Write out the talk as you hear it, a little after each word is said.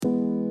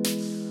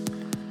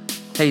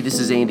Hey,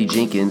 this is Andy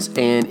Jenkins,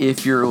 and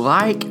if you're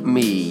like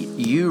me,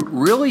 you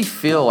really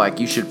feel like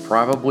you should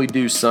probably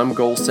do some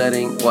goal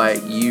setting, like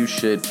you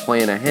should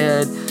plan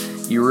ahead.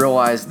 You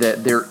realize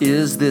that there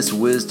is this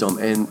wisdom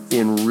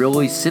in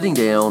really sitting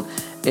down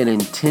and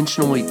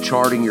intentionally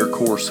charting your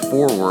course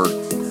forward,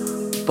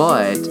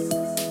 but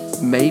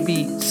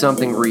maybe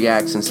something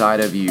reacts inside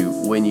of you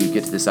when you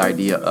get to this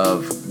idea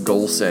of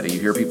goal setting. You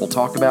hear people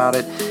talk about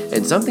it,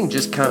 and something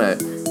just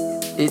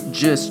it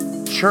just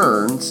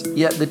churns,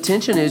 yet the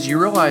tension is you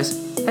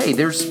realize, hey,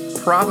 there's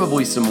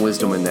probably some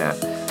wisdom in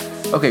that.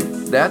 Okay,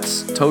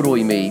 that's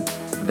totally me.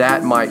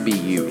 That might be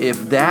you.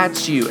 If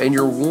that's you and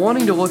you're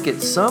wanting to look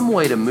at some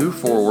way to move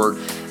forward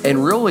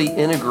and really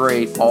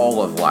integrate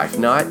all of life,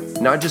 not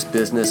just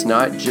business,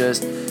 not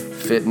just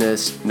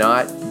fitness,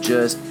 not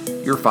just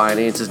your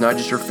finances, not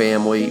just your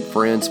family,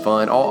 friends,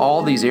 fun,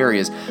 all these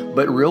areas,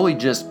 but really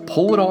just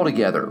pull it all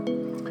together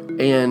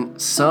and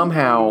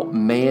somehow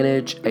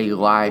manage a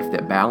life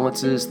that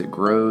balances, that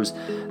grows,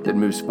 that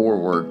moves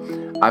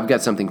forward. I've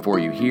got something for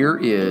you. Here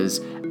is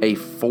a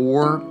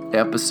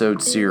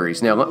 4-episode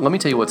series. Now, let me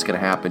tell you what's going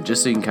to happen,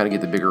 just so you can kind of get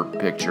the bigger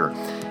picture.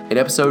 In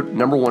episode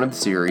number 1 of the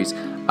series,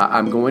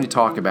 I'm going to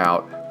talk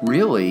about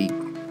really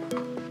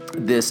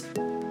this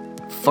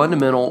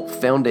fundamental,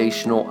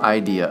 foundational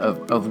idea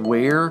of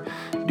where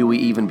do we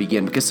even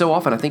begin? Because so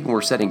often I think when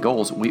we're setting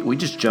goals, we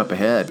just jump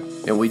ahead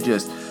and we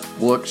just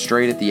look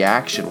straight at the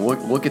action,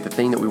 look at the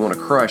thing that we want to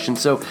crush. And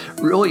so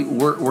really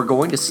we're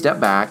going to step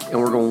back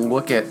and we're going to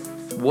look at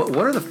what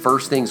are the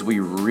first things we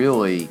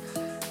really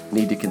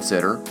need to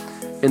consider.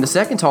 In the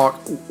second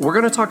talk, we're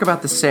going to talk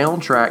about the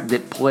soundtrack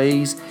that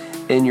plays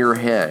in your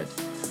head.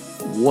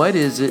 What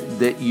is it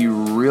that you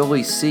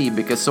really see?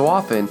 Because so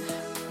often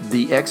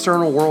the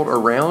external world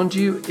around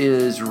you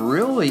is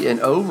really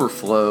an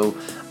overflow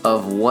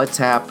of what's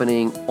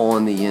happening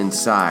on the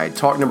inside.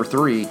 Talk number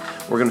 3,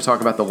 we're going to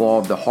talk about the law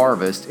of the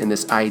harvest and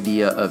this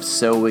idea of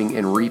sowing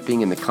and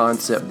reaping and the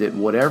concept that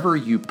whatever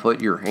you put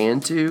your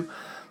hand to,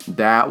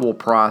 that will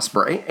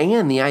prosper.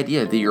 And the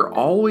idea that you're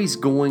always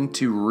going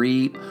to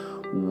reap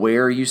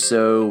where you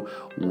sow,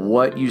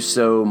 what you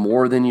sow,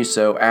 more than you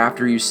sow,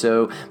 after you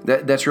sow.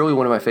 That's really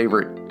one of my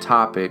favorite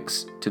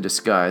topics to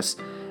discuss.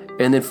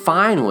 And then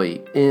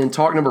finally, in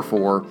talk number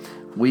 4,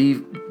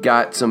 we've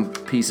got some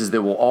pieces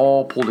that will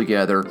all pull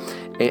together,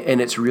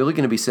 and it's really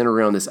going to be centered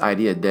around this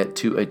idea that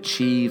to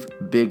achieve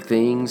big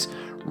things,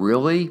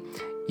 really,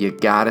 you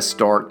got to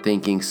start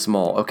thinking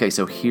small. Okay,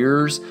 so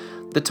here's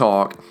the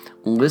talk.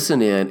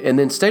 Listen in, and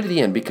then stay to the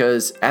end,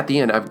 because at the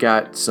end, I've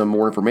got some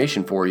more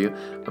information for you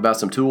about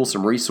some tools,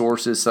 some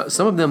resources,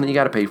 some of them that you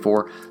got to pay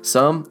for,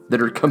 some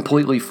that are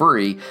completely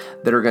free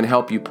that are going to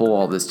help you pull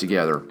all this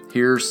together.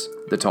 Here's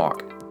the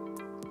talk.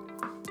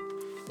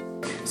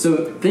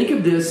 So think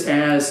of this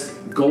as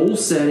goal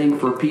setting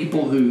for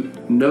people who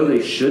know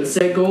they should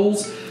set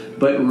goals,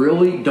 but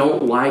really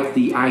don't like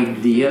the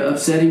idea of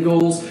setting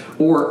goals.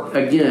 Or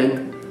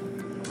again,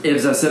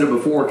 as I said it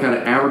before, kind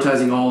of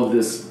advertising all of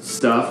this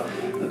stuff.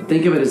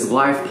 Think of it as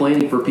life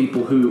planning for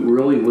people who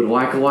really would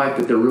like a life,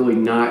 but they're really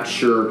not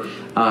sure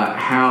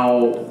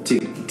how to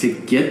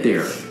get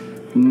there,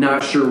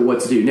 not sure what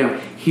to do. Now,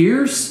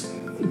 here's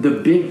the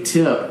big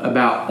tip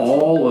about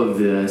all of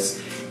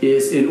this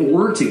is in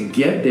order to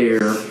get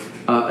there,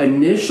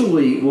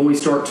 initially when we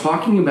start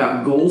talking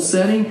about goal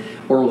setting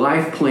or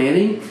life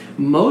planning,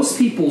 most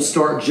people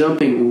start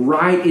jumping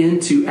right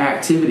into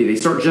activity. They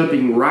start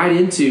jumping right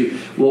into,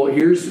 well,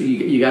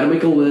 you got to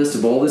make a list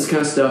of all this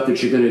kind of stuff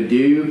that you're going to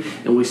do,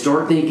 and we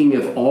start thinking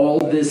of all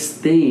these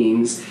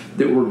things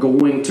that we're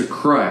going to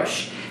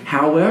crush.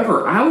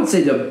 However, I would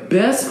say the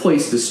best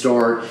place to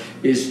start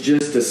is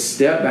just to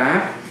step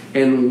back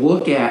and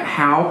look at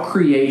how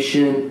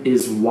creation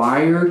is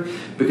wired,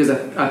 because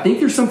I think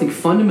there's something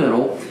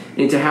fundamental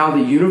into how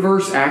the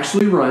universe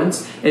actually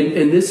runs.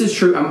 And this is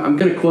true. I'm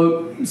going to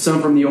quote some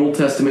from the Old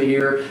Testament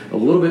here, a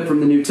little bit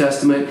from the New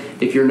Testament.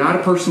 If you're not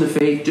a person of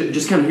faith,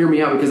 just kind of hear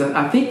me out, because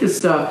I think this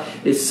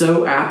stuff is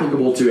so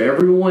applicable to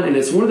everyone, and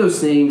it's one of those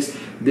things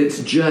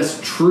that's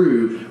just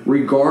true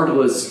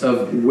regardless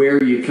of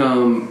where you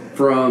come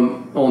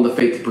from on the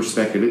faith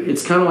perspective.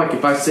 It's kind of like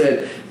if I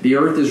said the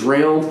earth is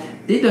round,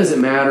 it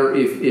doesn't matter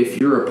if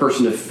you're a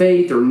person of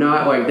faith or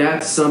not. Like,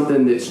 that's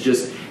something that's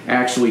just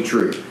actually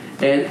true.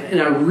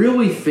 And I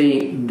really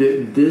think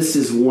that this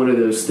is one of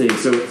those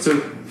things.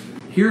 So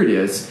here it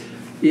is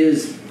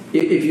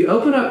if you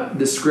open up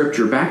the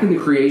scripture back in the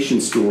creation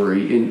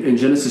story in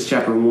Genesis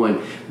chapter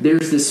 1,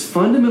 there's this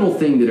fundamental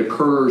thing that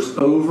occurs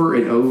over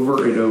and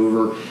over and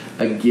over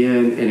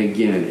again and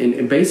again.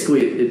 And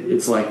basically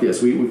it's like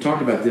this. We've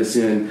talked about this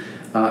in,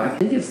 I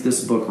think it's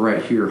this book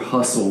right here,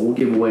 Hustle. We'll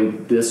give away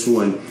this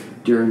one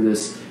during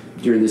this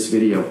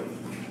video.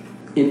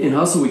 In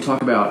Hustle, we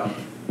talk about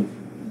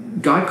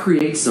God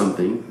creates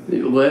something.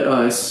 Let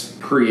us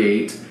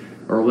create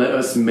or let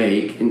us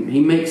make. And he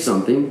makes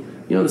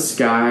something. The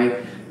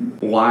sky,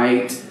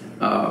 light,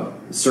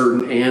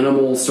 certain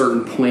animals,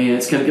 certain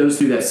plants. Kind of goes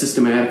through that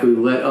systematically.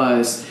 Let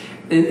us.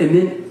 And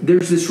then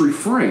there's this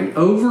refrain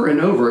over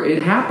and over.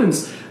 It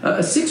happens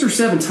 6 or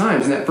 7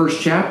 times in that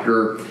first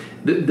chapter.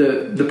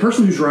 The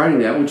person who's writing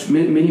that, which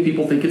many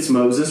people think it's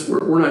Moses,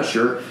 we're not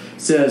sure,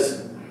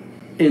 says,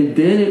 and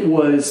then it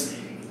was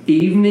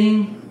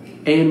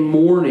evening and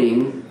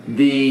morning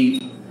the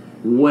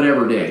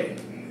whatever day.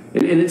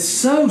 And it's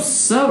so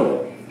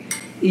subtle.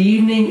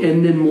 Evening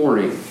and then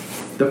morning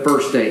the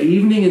first day.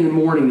 Evening and then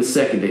morning the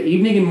second day.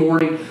 Evening and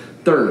morning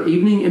third.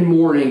 Evening and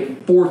morning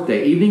fourth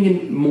day. Evening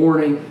and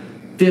morning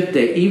fifth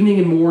day. Evening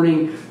and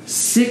morning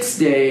sixth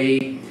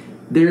day.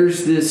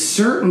 There's this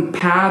certain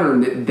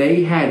pattern that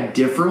they had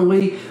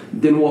differently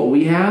than what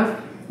we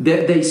have,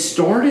 that they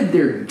started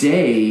their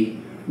day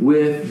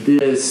with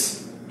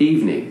this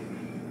evening.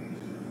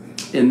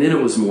 And then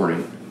it was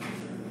morning.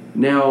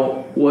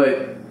 Now,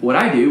 what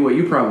I do, what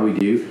you probably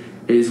do,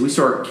 is we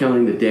start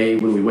counting the day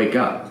when we wake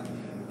up.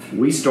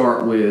 We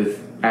start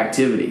with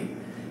activity.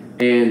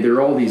 And there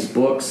are all these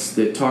books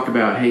that talk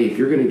about, hey, if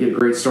you're going to get a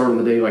great start on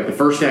the day, like the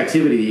first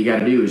activity that you got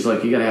to do is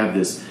like you got to have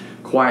this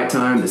quiet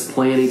time, this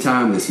planning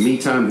time, this me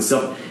time, this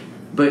self.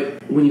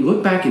 But when you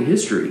look back in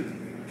history,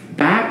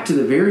 back to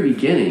the very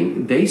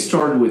beginning, they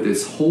started with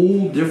this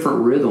whole different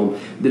rhythm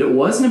that it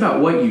wasn't about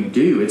what you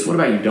do, it's what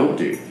about you don't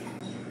do.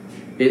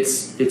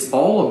 It's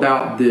all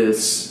about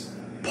this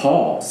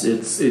pause.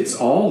 It's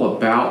all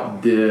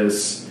about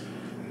this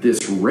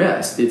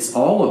rest. It's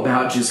all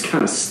about just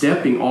kind of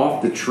stepping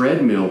off the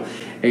treadmill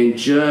and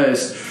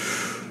just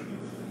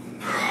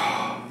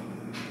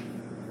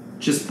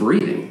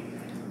breathing.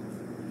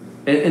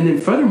 And then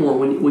furthermore,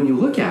 when you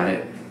look at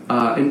it,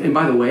 and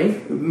by the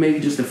way, maybe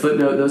just a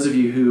footnote, those of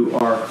you who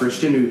are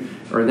Christian, who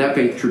are in that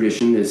faith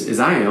tradition as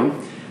I am,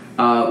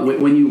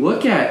 when you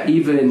look at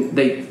even,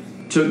 they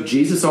took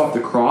Jesus off the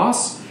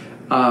cross,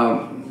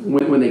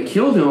 when they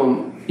killed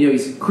him,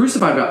 he's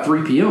crucified about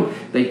 3 p.m.,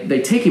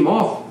 they take him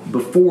off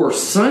before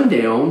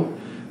sundown,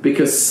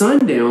 because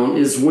sundown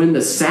is when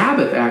the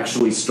Sabbath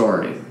actually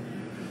started.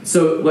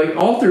 So like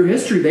all through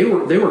history, they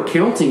were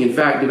counting. In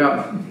fact,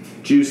 devout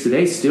Jews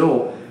today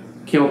still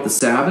count the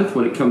Sabbath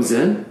when it comes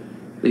in.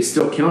 They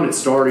still count it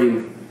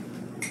starting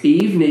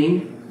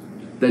evening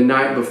the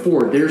night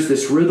before. There's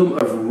this rhythm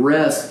of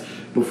rest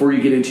before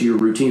you get into your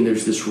routine.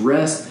 There's this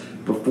rest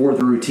before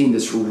the routine.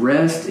 This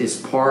rest is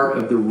part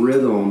of the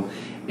rhythm.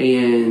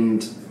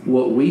 And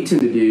what we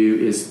tend to do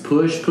is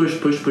push, and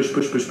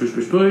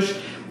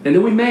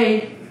then we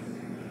may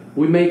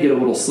get a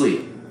little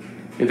sleep.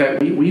 In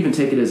fact, we even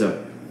take it as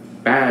a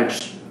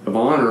badge of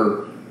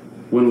honor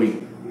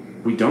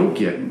when we don't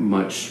get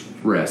much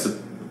rest.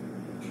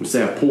 We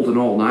say I pulled an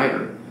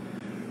all-nighter,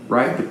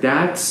 right? But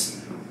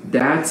that's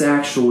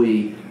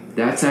actually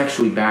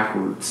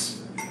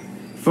backwards.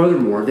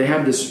 Furthermore, they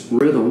have this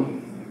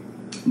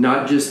rhythm,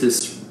 not just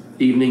this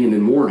evening and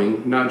then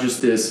morning, not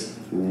just this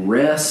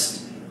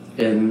rest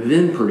and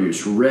then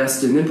produce,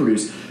 rest and then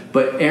produce,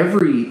 but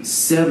every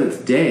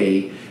seventh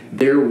day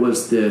there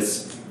was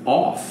this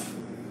off.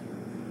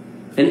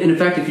 And in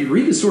fact, if you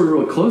read the story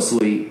really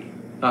closely,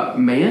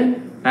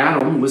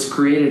 Adam was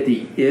created at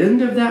the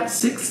end of that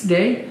sixth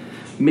day,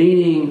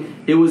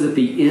 meaning it was at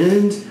the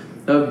end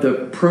of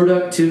the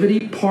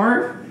productivity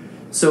part.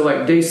 So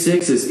like day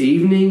 6 is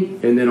evening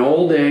and then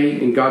all day,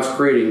 and God's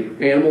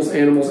creating animals.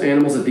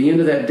 At the end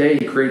of that day,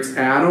 he creates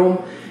Adam,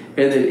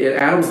 and then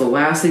Adam's the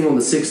last thing on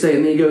the 6th day,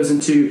 and then he goes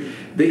into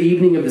the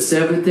evening of the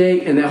 7th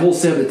day, and that whole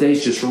 7th day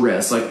is just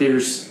rest. Like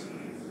there's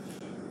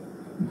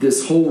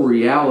this whole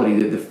reality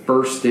that the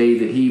first day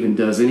that he even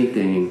does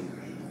anything,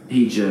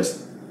 he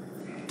just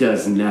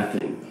does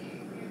nothing.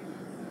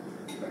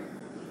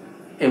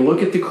 And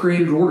look at the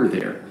created order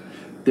there.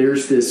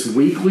 There's this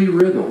weekly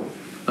rhythm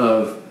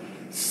of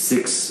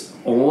 6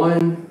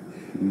 on,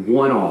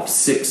 1 off,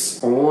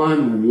 6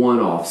 on, 1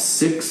 off,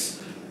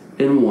 6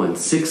 and 1,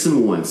 6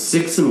 and 1,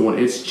 6 and 1.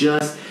 It's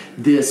just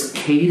this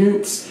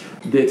cadence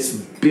that's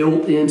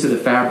built into the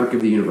fabric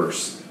of the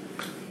universe.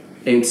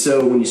 And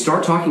so when you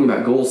start talking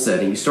about goal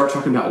setting, you start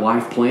talking about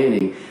life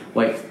planning,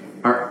 like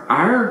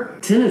our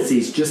tendency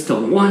is just to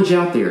lunge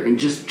out there and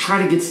just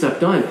try to get stuff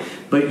done.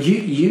 But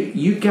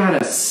you got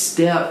to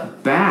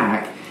step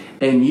back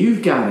and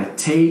you've got to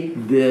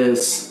take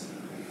this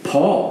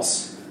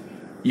pause.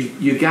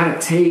 You got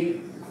to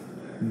take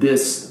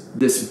this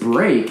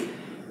break.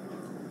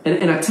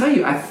 And I tell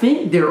you, I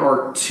think there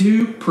are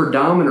 2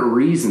 predominant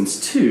reasons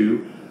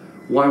too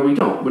why we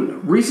don't.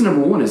 But reason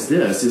number 1 is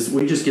this: is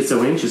we just get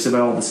so anxious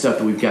about all the stuff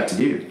that we've got to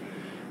do.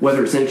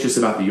 Whether it's anxious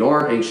about the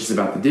yard, anxious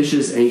about the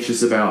dishes,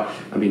 anxious about,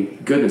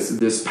 goodness,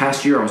 this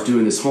past year I was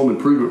doing this home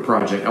improvement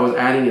project. I was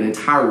adding an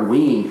entire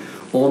wing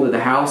onto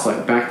the house,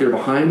 like back there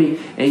behind me,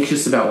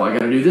 anxious about, well, I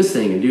got to do this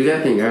thing and do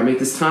that thing. I got to make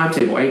this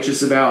timetable.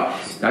 Anxious about,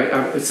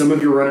 some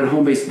of you are running a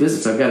home-based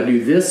business. I've got to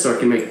do this so I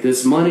can make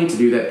this money to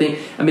do that thing.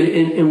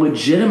 And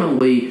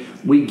legitimately,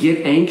 we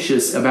get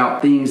anxious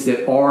about things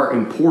that are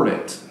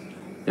important.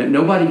 And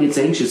nobody gets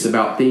anxious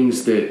about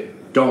things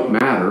that don't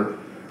matter.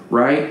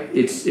 Right?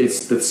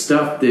 It's the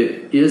stuff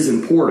that is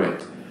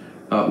important.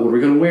 What are we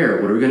going to wear?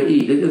 What are we going to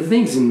eat? The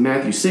things in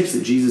Matthew 6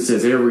 that Jesus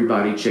says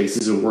everybody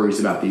chases and worries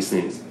about these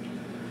things.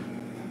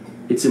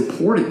 it's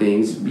important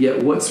things,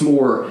 yet what's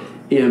more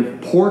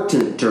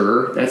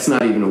importanter, that's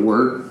not even a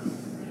word,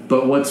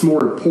 but what's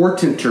more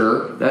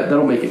importanter,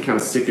 that'll make it kind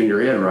of stick in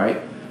your head, right?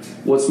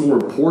 What's more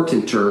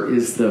importanter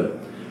is the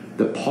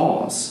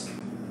pause.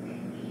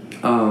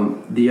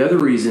 The other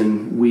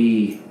reason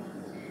we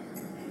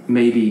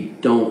maybe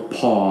don't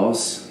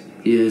pause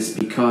is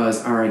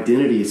because our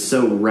identity is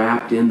so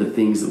wrapped in the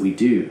things that we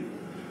do.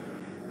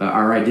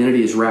 Our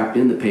identity is wrapped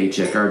in the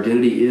paycheck. Our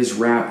identity is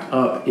wrapped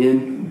up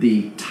in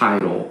the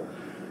title.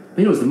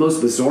 It was the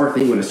most bizarre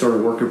thing when I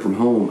started working from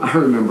home. I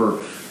remember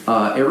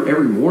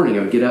every morning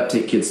I would get up,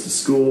 take kids to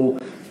school,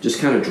 just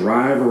kind of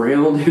drive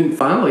around, and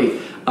finally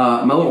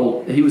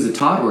he was a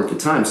toddler at the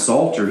time,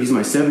 Salter. He's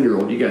my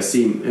 7-year-old. You guys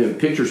see him in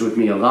pictures with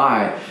me a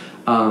lot.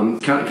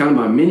 Kind of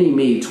my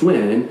mini-me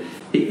twin.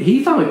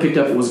 He finally picked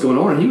up what was going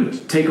on, and he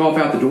would take off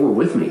out the door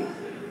with me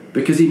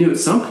because he knew at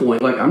some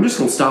point, like, I'm just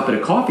going to stop at a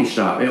coffee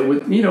shop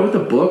with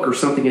a book or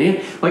something in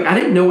hand. Like, I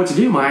didn't know what to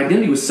do. My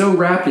identity was so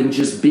wrapped in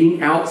just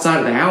being outside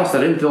of the house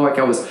that I didn't feel like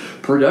I was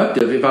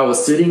productive if I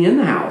was sitting in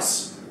the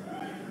house.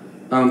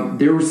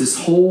 There was this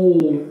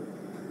whole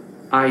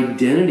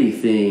identity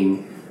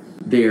thing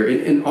there,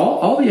 and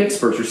all the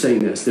experts are saying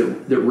this,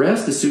 that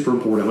rest is super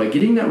important. Like,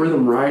 getting that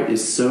rhythm right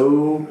is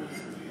so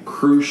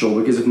crucial,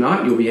 because if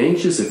not, you'll be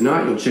anxious. If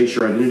not, you'll chase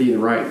your identity in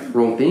the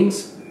wrong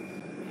things,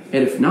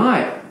 and if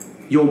not,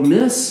 you'll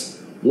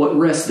miss what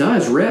rest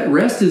does.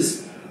 Rest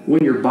is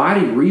when your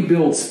body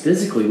rebuilds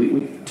physically.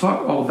 We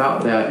talk all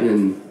about that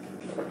in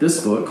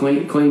this book,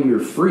 Claim Your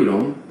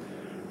Freedom.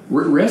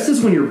 Rest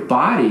is when your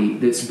body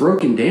that's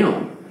broken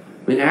down.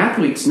 I mean,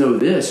 athletes know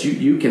this.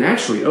 You can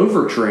actually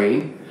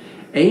overtrain,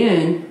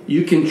 and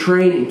you can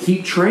train and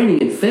keep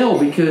training and fail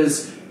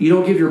because you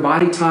don't give your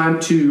body time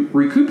to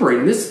recuperate.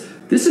 And this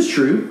is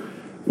true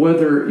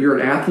whether you're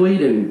an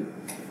athlete and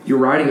you're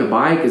riding a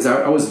bike. As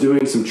I was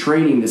doing some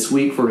training this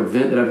week for an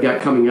event that I've got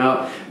coming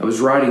up. I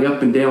was riding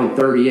up and down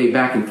 38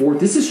 back and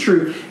forth. This is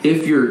true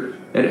if you're,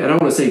 I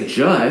don't want to say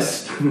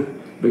just,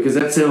 because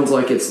that sounds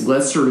like it's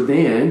lesser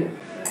than,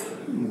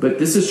 but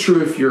this is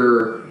true if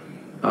you're,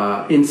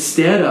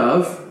 instead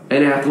of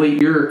an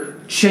athlete, you're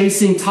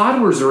chasing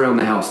toddlers around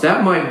the house.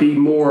 That might be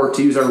more,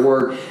 to use our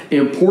word,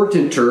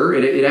 importanter.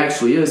 It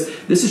actually is.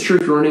 This is true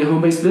if you're running a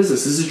home-based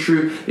business. This is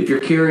true if you're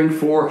caring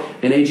for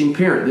an aging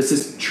parent. This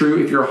is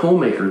true if you're a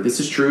homemaker.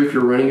 This is true if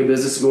you're running a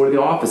business and going to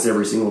the office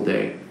every single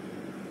day.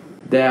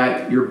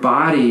 That your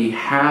body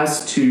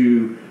has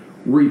to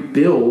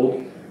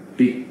rebuild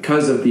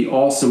because of the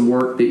awesome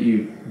work that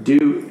you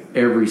do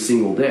every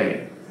single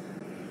day.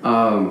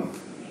 One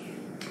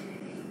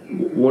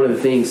of the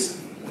things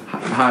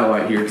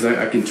highlight here, because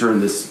I can turn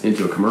this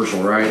into a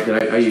commercial, right,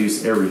 that I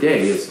use every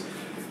day, is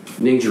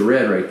Ninja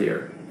Red right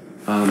there,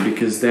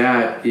 because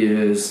that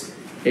is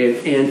an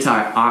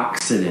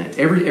antioxidant.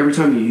 Every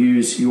time you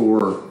use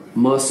your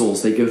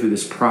muscles, they go through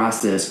this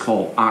process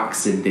called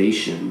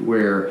oxidation,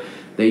 where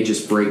they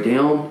just break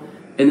down,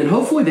 and then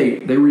hopefully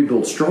they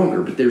rebuild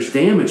stronger, but there's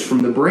damage from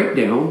the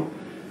breakdown,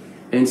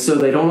 and so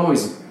they don't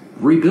always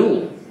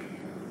rebuild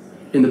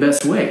in the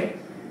best way.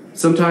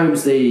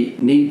 Sometimes they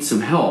need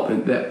some help,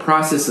 and that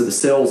process of the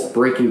cells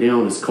breaking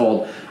down is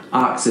called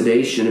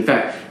oxidation. In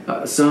fact,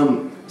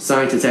 some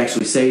scientists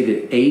actually say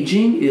that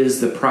aging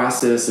is the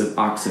process of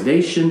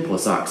oxidation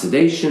plus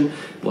oxidation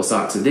plus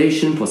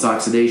oxidation plus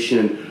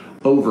oxidation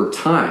over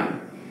time,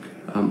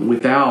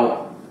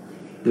 without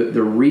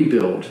the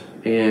rebuild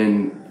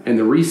and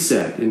the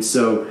reset. And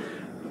so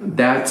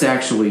that's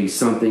actually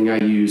something I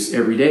use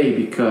every day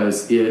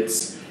because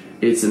it's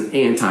an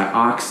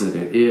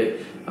antioxidant.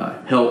 It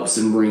helps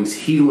and brings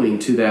healing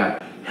to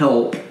that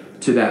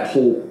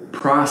whole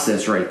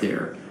process right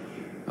there.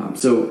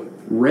 So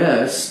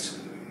rest,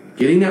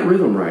 getting that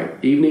rhythm right,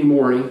 evening,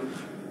 morning,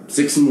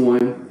 6 and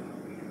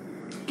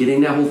 1,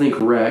 getting that whole thing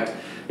correct.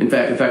 In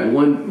fact,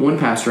 one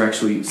pastor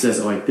actually says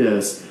it like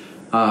this.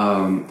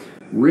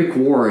 Rick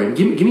Warren,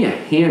 give me a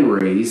hand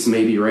raise,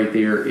 maybe right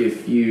there,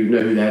 if you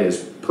know who that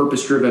is.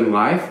 Purpose Driven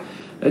Life.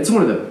 It's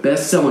one of the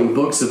best-selling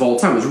books of all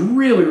time. It was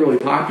really, really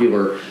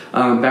popular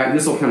back.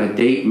 This will kind of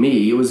date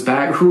me. It was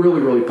back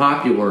really, really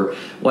popular,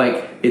 like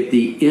at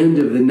the end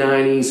of the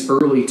 90s,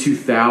 early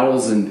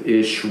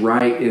 2000-ish,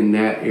 right in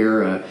that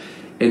era.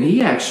 And he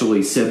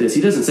actually said this.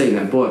 He doesn't say it in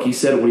that book. He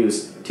said it when he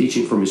was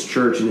teaching from his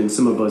church and in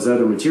some of his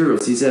other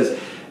materials. He says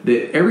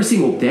that every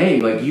single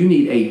day, like, you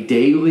need a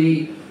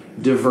daily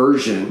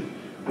diversion.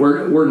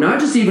 We're not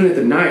just even at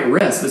the night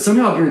rest, but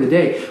somehow during the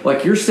day,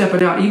 like, you're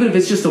stepping out, even if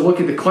it's just to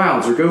look at the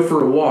clouds or go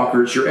for a walk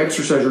or it's your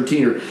exercise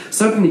routine or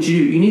something that you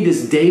do. You need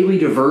this daily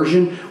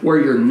diversion where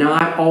you're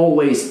not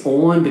always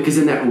on, because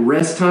in that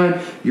rest time,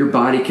 your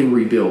body can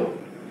rebuild.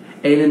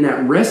 And in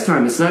that rest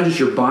time, it's not just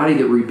your body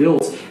that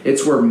rebuilds.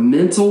 It's where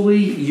mentally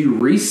you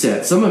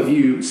reset. Some of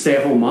you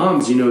stay-at-home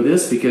moms, you know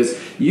this, because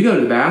you go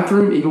to the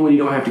bathroom even when you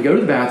don't have to go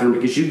to the bathroom,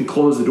 because you can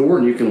close the door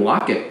and you can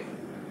lock it.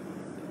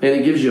 And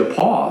it gives you a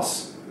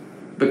pause,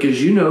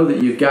 because you know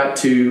that you've got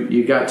to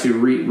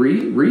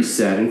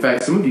reset. In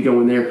fact, some of you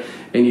go in there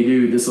and you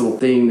do this little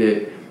thing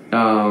that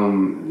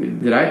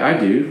I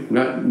do,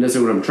 not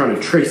necessarily when I'm trying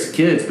to trace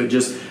kids, but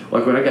just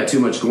like when I got too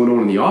much going on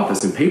in the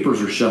office and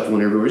papers are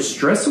shuffling everywhere, it's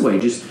stress away.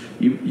 Just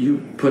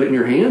you put it in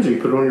your hands or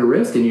you put it on your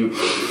wrist and you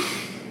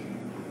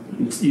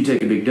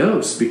take a big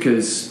dose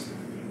because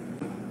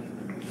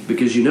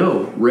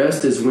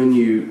rest is when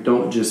you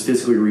don't just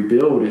physically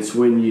rebuild. It's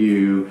when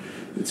you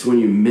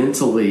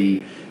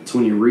mentally, it's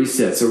when you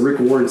reset. So Rick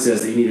Warren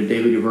says that you need a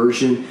daily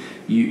diversion.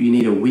 You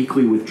need a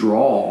weekly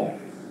withdrawal.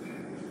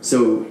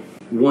 So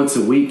once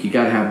a week, you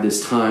got to have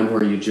this time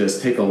where you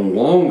just take a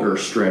longer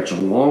stretch, a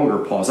longer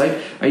pause.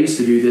 I used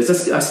to do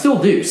this. I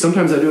still do.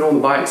 Sometimes I do it on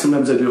the bike.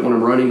 Sometimes I do it when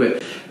I'm running.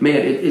 But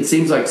man, it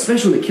seems like,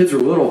 especially when the kids are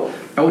little,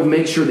 I would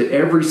make sure that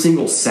every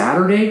single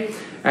Saturday,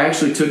 I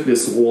actually took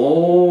this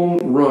long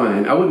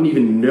run. I wouldn't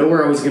even know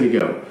where I was going to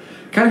go.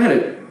 Kind of had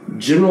a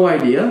general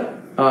idea.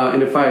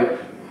 And if I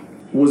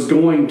was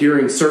going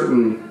during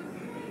certain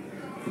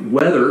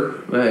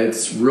weather,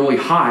 it's really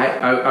hot,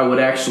 I would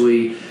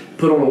actually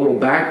put on a little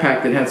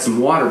backpack that had some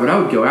water, but I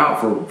would go out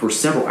for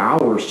several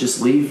hours,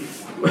 just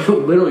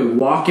literally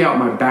walk out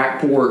my back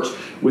porch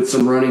with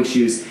some running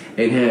shoes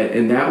and head.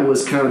 And that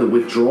was kind of the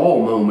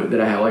withdrawal moment that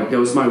I had. Like, that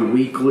was my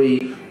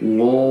weekly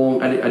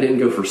long, I didn't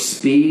go for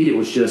speed. It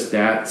was just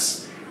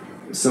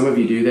some of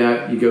you do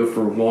that. You go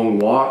for long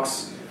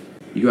walks,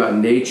 you go out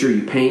in nature,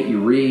 you paint,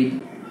 you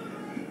read.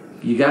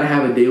 You got to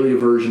have a daily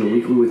diversion, a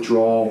weekly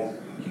withdrawal.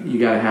 You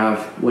got to have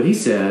what he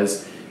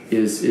says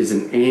is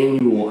an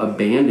annual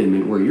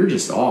abandonment where you're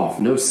just off.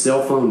 No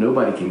cell phone,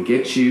 nobody can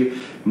get you,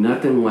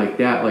 nothing like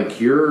that.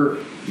 Like you're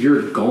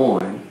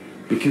gone.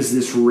 Because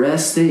this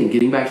resting,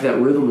 getting back to that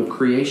rhythm of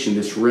creation,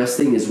 this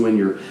resting is when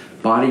your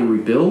body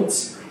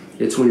rebuilds.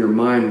 It's when your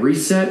mind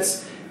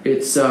resets.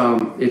 It's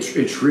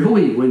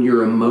really when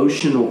your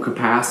emotional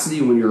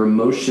capacity, when your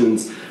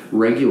emotions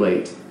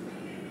regulate.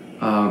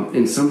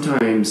 And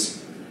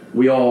sometimes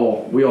we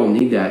all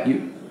need that.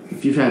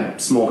 If you've had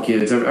small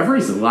kids, I've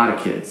raised a lot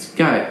of kids.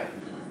 Got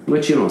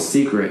let you in on a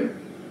secret.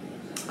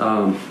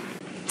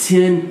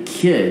 10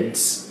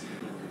 kids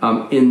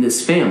in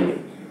this family.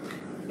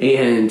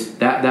 And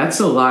that's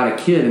a lot of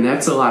kid, and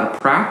that's a lot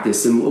of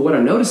practice. And what I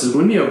noticed is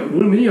when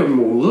many of them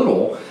were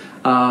little,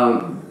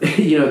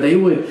 they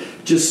would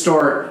just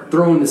start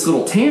throwing this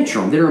little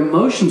tantrum. Their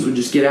emotions would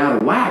just get out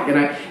of whack. And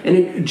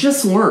I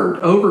just learned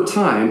over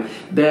time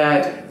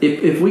that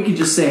if we could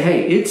just say,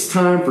 hey, it's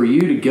time for you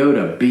to go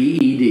to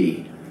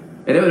BED.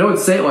 And I would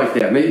say it like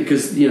that, maybe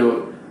because,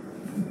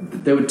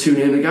 they would tune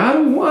in and go, I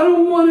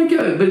don't want to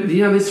go. But,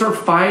 they start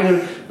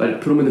fighting. But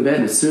I'd put them in the bed,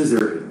 and as soon as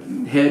their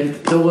head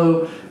hit the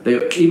pillow,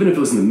 even if it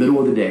was in the middle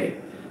of the day,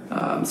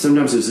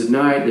 sometimes it was at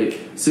night,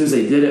 as soon as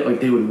they did it,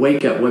 like they would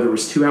wake up, whether it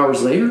was 2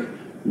 hours later,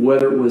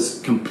 whether it was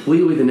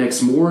completely the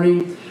next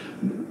morning.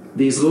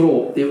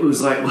 It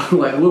was like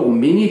little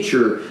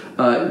miniature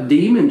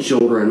demon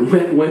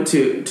children went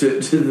to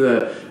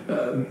the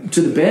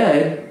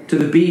bed, to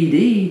the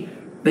BED.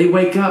 They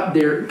wake up,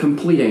 they're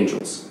complete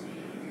angels.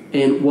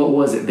 And what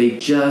was it? They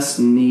just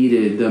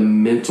needed the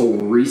mental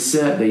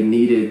reset. They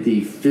needed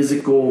the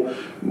physical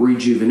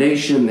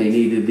rejuvenation. They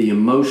needed the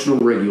emotional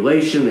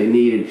regulation. They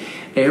needed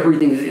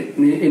everything.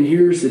 And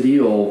here's the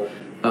deal.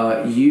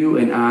 You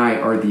and I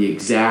are the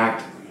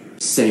exact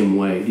same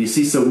way. Do you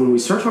see? So when we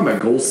start talking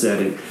about goal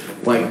setting,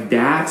 like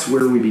that's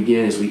where we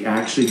begin, is we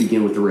actually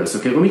begin with the rest.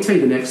 Okay, let me tell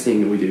you the next thing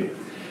that we do.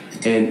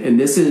 And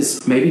this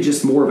is maybe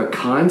just more of a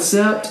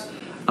concept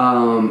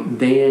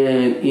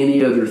than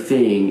any other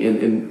thing.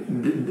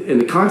 And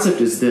the concept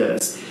is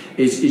this,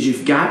 is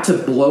you've got to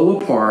blow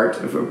apart,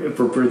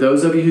 for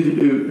those of you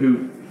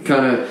who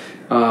kind of,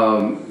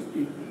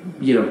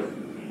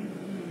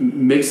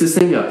 mix this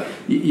thing up.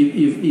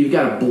 You've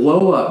got to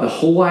blow up the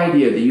whole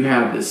idea that you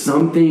have that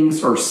some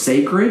things are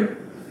sacred,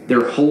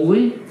 they're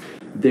holy,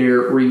 they're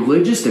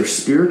religious, they're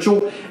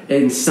spiritual,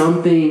 and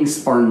some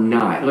things are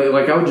not.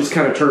 Like I would just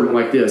kind of term it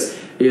like this,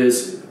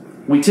 is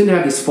we tend to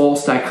have this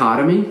false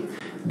dichotomy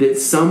that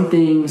some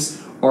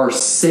things are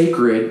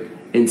sacred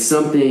and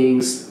some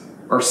things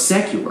are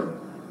secular.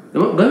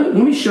 Let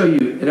me show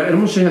you, and I'm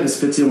going to show you how this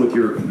fits in with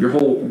your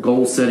whole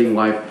goal-setting,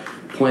 life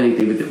planning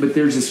thing, but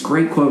there's this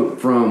great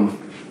quote from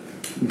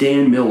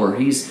Dan Miller.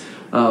 He's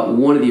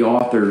one of the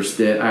authors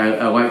that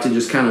I like to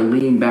just kind of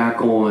lean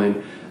back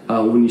on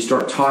when you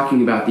start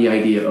talking about the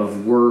idea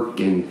of work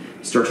and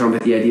start talking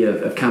about the idea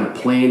of kind of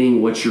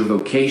planning. What's your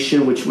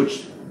vocation, which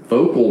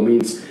vocal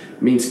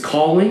means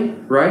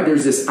calling, right?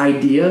 There's this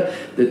idea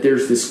that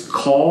there's this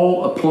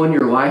call upon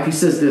your life. He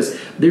says this,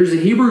 there's a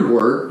Hebrew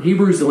word,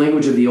 Hebrew is the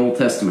language of the Old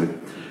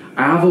Testament,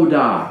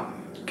 avodah.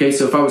 Okay,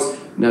 so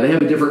now they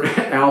have a different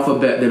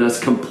alphabet than us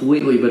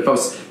completely, but if I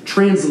was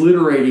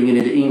transliterating it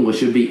into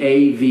English, it would be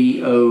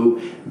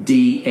AVODAH.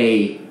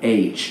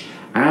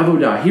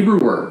 Avodah, Hebrew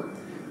word,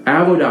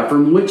 avodah,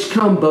 from which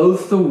come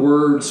both the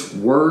words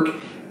work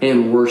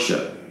and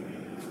worship.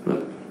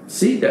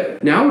 See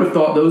that? Now I would have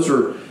thought those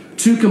are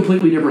two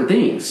completely different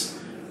things.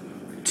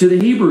 To the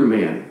Hebrew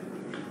man,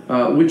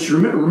 which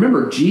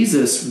remember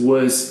Jesus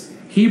was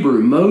Hebrew,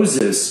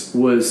 Moses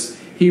was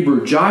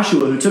Hebrew,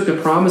 Joshua, who took the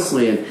promised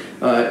land,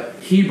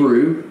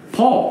 Hebrew,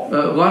 Paul.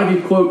 A lot of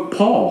you quote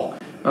Paul,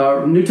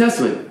 New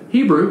Testament,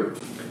 Hebrew.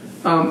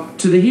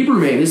 To the Hebrew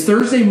man, his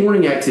Thursday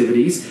morning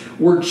activities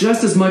were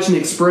just as much an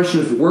expression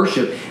of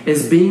worship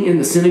as being in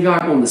the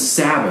synagogue on the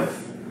Sabbath.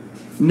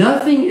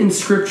 Nothing in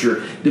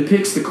Scripture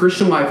depicts the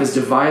Christian life as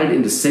divided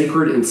into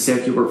sacred and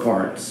secular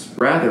parts.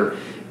 Rather,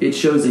 it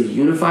shows a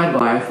unified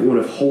life, one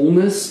of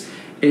wholeness,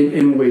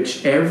 in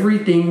which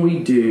everything we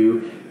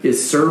do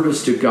is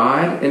service to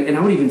God, and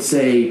I would even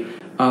say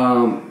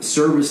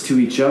service to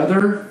each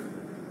other,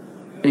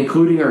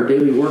 including our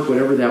daily work,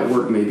 whatever that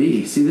work may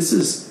be. See, this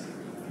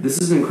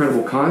is an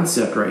incredible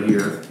concept right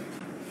here,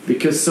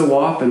 because so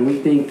often we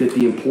think that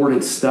the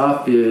important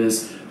stuff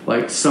is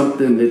like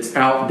something that's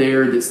out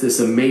there, that's this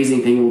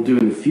amazing thing we'll do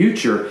in the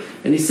future.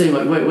 And he's saying,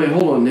 like, wait,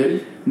 hold on.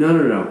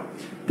 No.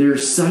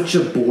 There's such a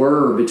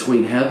blur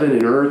between heaven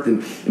and earth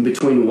and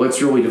between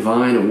what's really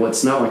divine and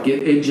what's not. Like,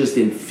 it just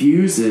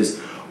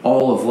infuses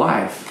all of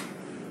life.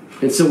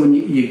 And so when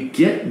you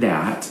get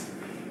that,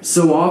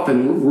 so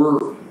often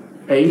we're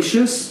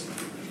anxious.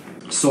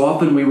 So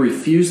often we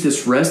refuse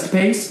this rest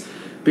pace,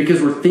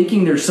 because we're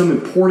thinking there's some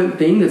important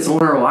thing that's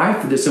on our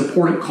life, this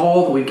important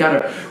call that we've got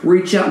to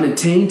reach out and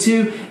attain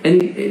to.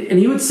 And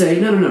he would say,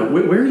 no.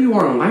 Where you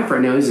are in life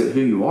right now isn't who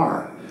you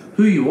are.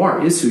 Who you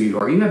are is who you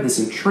are. You have this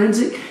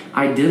intrinsic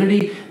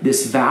identity,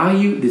 this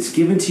value that's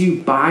given to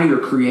you by your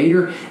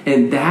Creator,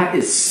 and that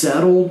is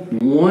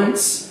settled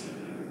once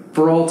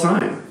for all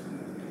time.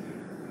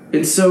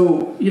 And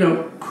so,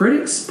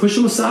 critics, push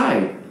them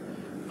aside.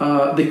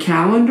 The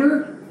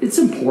calendar, it's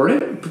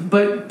important,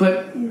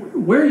 but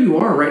where you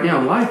are right now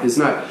in life is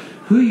not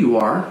who you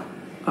are.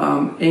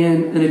 And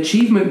an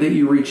achievement that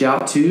you reach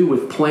out to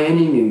with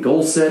planning and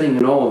goal setting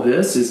and all of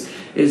this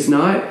is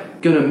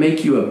not going to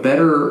make you a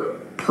better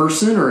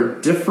person or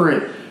a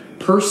different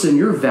person.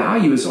 Your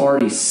value is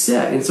already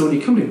set. And so when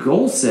you come to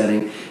goal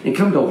setting and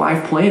come to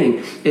life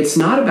planning, it's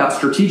not about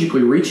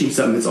strategically reaching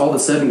something that's all of a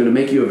sudden going to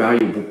make you a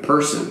valuable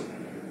person.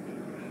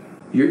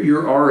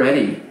 You're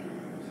already,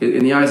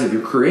 in the eyes of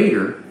your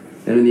Creator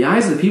and in the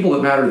eyes of the people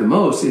that matter the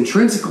most,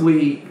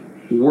 intrinsically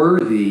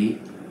worthy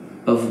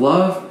of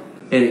love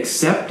and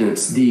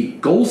acceptance. The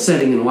goal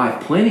setting and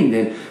life planning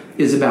then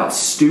is about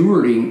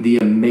stewarding the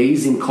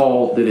amazing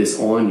call that is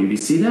on you. Do you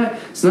see that?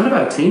 It's not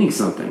about attaining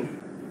something.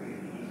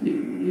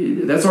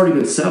 That's already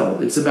been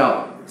settled. It's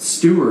about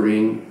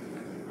stewarding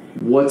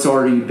what's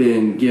already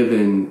been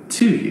given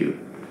to you.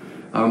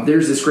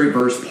 There's this great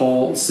verse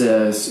Paul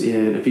says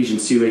in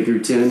Ephesians 2, 8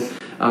 through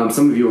 10.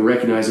 Some of you will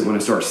recognize it when I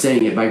start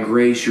saying it. By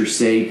grace you're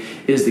saved.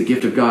 It is the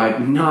gift of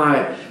God,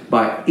 not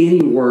by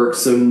any work,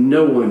 so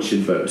no one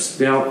should boast.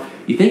 Now,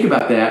 you think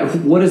about that.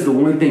 What is the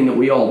one thing that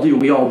we all do?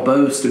 We all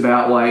boast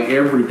about like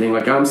everything.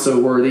 Like, I'm so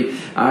worthy,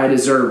 I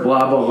deserve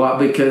blah, blah, blah.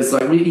 Because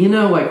like we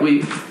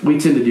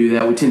tend to do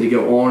that. We tend to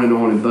go on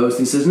and boast.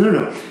 And he says,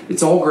 no.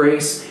 It's all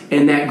grace.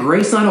 And that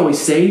grace not only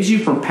saves you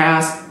from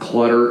past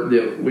clutter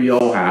that we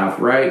all have,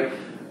 right?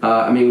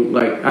 I'm in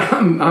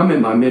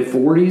my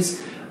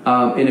mid-40s.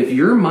 And if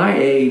you're my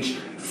age,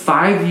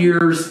 5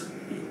 years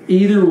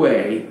either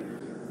way,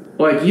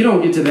 like, you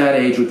don't get to that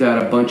age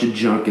without a bunch of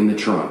junk in the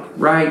trunk,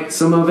 right?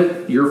 Some of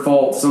it your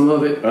fault, some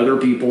of it other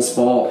people's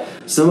fault,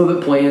 some of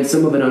it planned,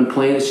 some of it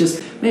unplanned. It's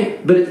just,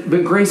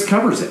 but grace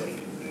covers it.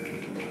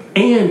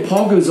 And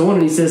Paul goes on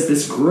and he says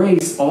this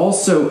grace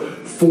also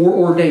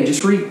foreordained.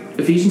 Just read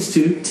Ephesians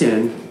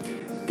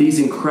 2:10. These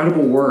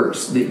incredible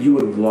works that you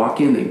would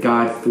walk in, that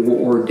God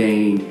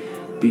foreordained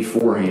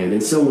beforehand.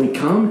 And so when we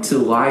come to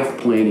life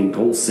planning,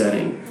 goal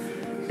setting,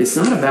 it's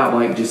not about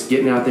like just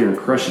getting out there and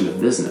crushing the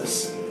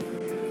business.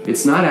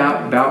 It's not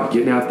about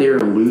getting out there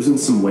and losing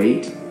some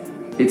weight.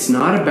 It's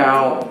not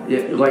about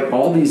like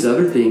all these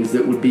other things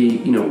that would be,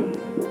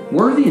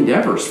 worthy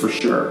endeavors for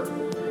sure.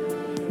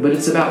 But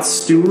it's about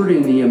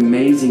stewarding the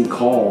amazing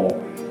call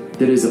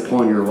that is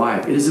upon your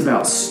life. It is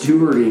about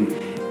stewarding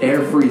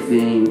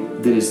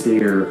everything that is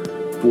there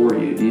for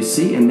you. Do you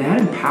see? And that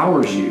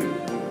empowers you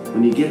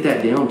when you get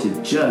that down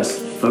to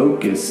just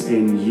focus,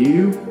 and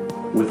you,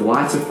 with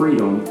lots of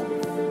freedom,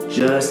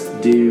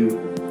 just do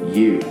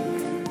you.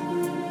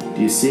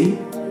 Do you see?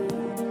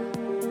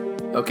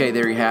 Okay,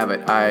 there you have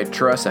it. I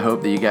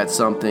hope that you got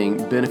something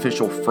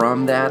beneficial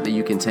from that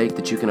you can take,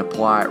 that you can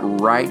apply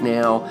right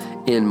now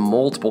in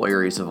multiple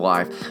areas of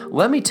life.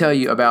 Let me tell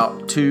you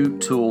about 2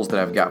 tools that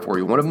I've got for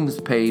you. One of them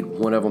is paid,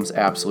 one of them is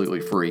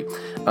absolutely free.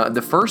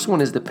 The first one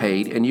is the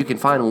paid, and you can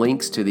find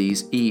links to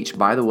these each,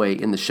 by the way,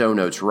 in the show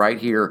notes right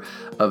here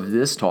of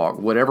this talk,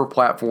 whatever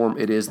platform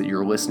it is that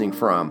you're listening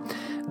from.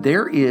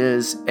 There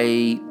is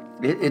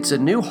It's a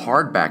new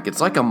hardback.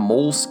 It's like a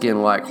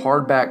Moleskine-like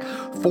hardback,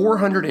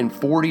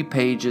 440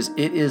 pages.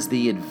 It is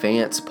the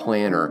Advance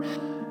Planner.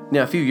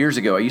 Now, a few years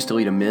ago, I used to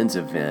lead a men's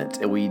event,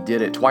 and we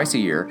did it twice a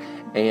year,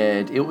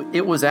 and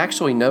it was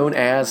actually known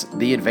as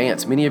the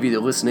Advance. Many of you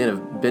that listen in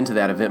have been to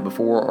that event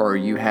before, or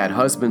you had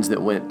husbands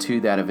that went to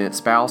that event,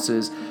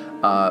 spouses,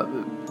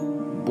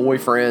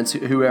 boyfriends,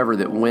 whoever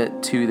that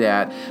went to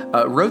that,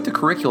 wrote the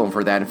curriculum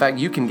for that. In fact,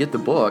 you can get the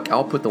book.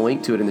 I'll put the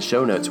link to it in the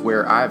show notes,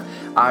 where I've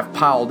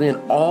piled in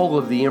all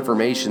of the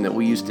information that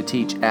we used to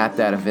teach at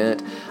that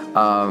event.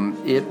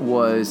 It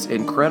was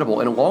incredible.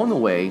 And along the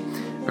way,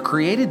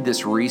 created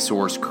this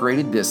resource,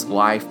 created this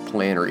life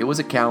planner. It was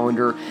a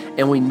calendar,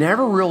 and we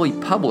never really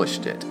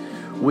published it.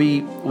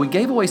 We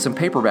gave away some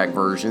paperback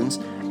versions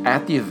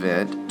at the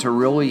event to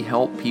really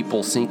help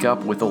people sync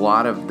up with a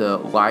lot of the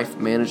life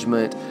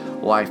management,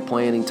 life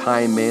planning,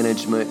 time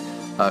management,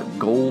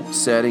 goal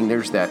setting.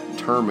 There's that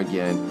term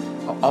again.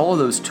 All of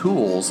those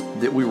tools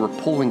that we were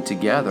pulling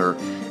together,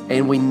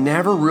 and we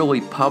never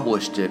really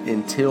published it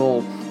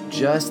until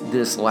just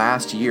this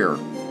last year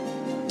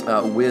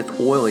with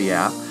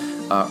OilyApp.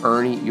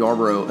 Ernie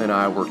Yarbrough and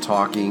I were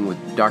talking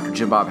with Dr.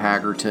 Jim Bob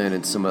Haggerton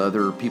and some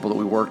other people that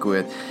we work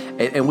with,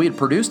 and we had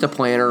produced a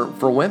planner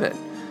for women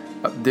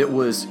that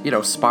was,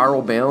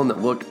 spiral bound, that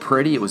looked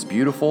pretty. It was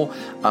beautiful,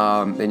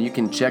 and you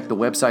can check the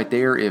website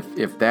there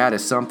if that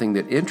is something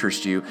that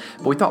interests you.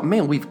 But we thought,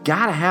 man, we've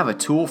got to have a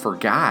tool for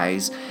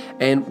guys,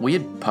 and we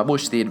had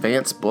published the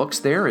advanced books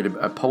there. It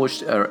had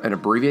published an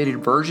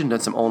abbreviated version,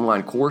 done some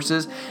online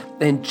courses,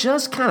 and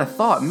just kind of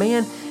thought,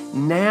 man,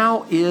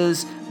 now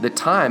is the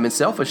time. And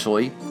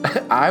selfishly,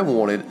 I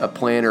wanted a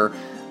planner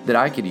that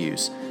I could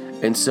use.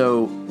 And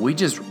so we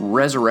just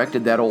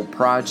resurrected that old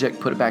project,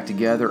 put it back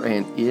together,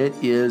 and it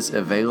is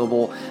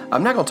available.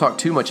 I'm not going to talk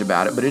too much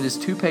about it, but it is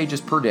 2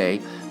 pages per day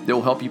that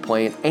will help you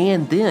plan.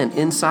 And then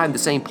inside the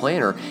same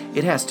planner,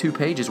 it has 2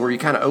 pages where you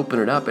kind of open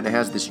it up, and it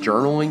has this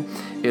journaling.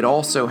 It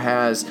also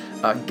has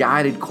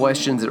guided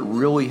questions that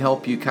really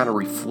help you kind of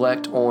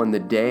reflect on the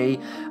day.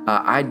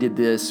 I did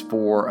this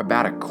for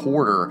about a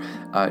quarter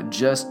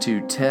just to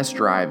test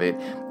drive it,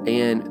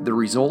 and the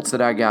results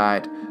that I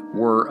got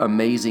were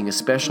amazing,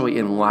 especially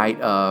in light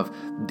of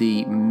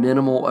the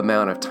minimal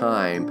amount of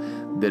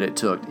time that it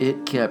took.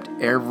 It kept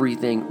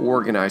everything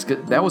organized.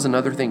 That was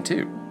another thing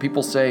too.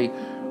 People say,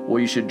 well,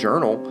 you should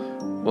journal.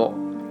 Well,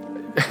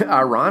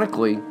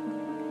 ironically,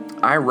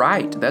 I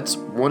write. That's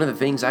one of the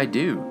things I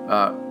do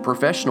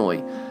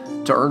professionally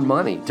to earn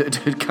money,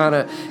 to kind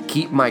of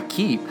keep my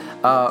keep.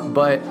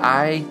 But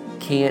I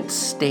can't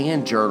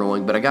stand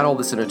journaling, but I got all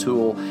this in a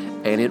tool,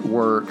 and it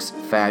works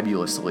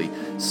fabulously.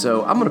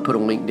 So I'm going to put a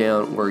link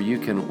down where you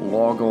can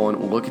log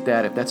on, look at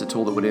that if that's a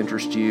tool that would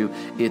interest you.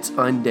 It's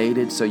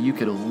undated, so you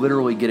could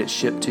literally get it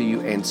shipped to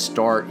you and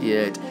start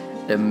it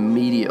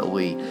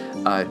immediately,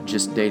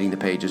 just dating the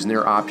pages. And there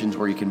are options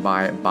where you can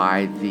buy it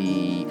by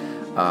the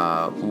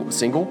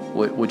single,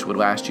 which would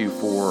last you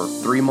for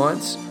 3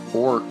 months,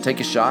 or take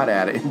a shot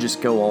at it and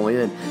just go all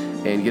in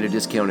and get a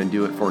discount and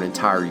do it for an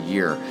entire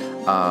year.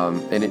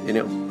 And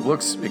it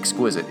looks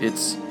exquisite.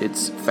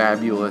 It's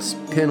fabulous.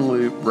 Pen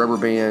loop, rubber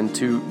band,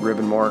 2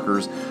 ribbon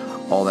markers,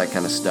 all that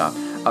kind of stuff.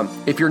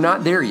 If you're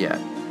not there yet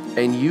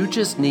and you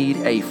just need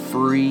a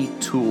free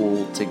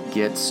tool to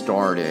get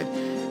started,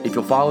 if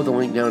you'll follow the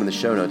link down in the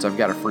show notes, I've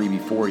got a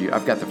freebie for you.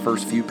 I've got the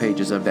first few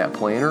pages of that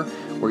planner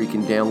where you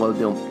can download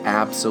them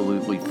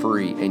absolutely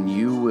free. And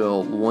you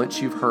will,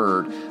 once you've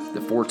heard the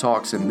 4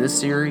 talks in this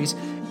series,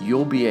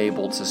 you'll be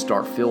able to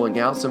start filling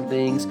out some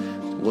things,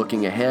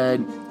 looking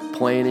ahead,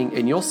 planning,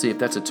 and you'll see if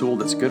that's a tool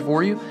that's good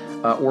for you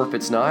or if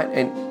it's not.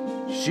 And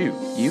shoot,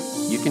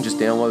 you can just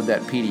download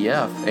that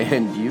PDF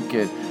and you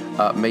can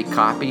make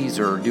copies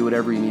or do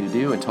whatever you need to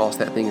do and toss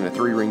that thing in a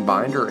 3-ring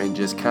binder and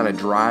just kind of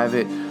drive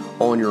it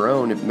on your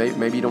own.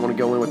 Maybe you don't want to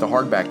go in with the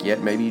hardback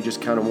yet. Maybe you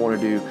just kind of want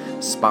to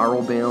do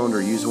spiral bound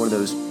or use one of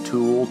those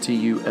TUL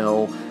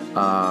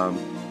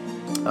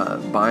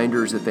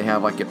binders that they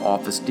have like at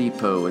Office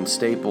Depot and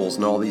Staples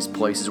and all these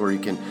places where you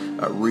can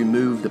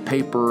remove the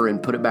paper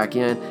and put it back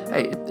in.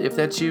 Hey, if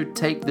that's you,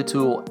 take the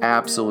tool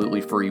absolutely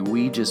free.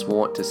 We just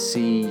want to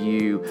see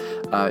you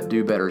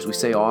do better. As we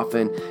say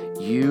often,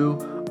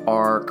 you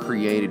are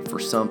created for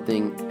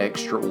something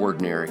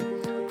extraordinary,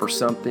 for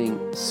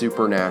something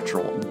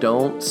supernatural.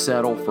 Don't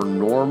settle for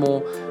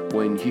normal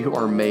when you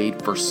are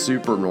made for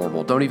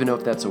supernormal. Don't even know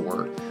if that's a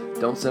word.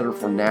 Don't settle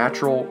for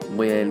natural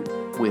when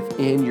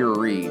within your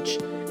reach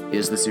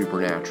is the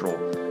supernatural.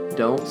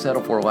 Don't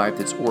settle for a life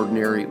that's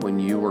ordinary when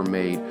you were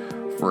made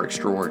for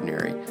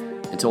extraordinary.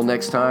 Until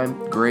next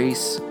time,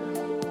 grace,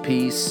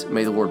 peace.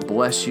 May the Lord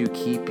bless you,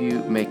 keep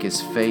you, make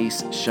His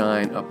face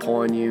shine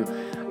upon you.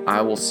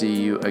 I will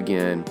see you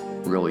again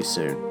really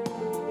soon.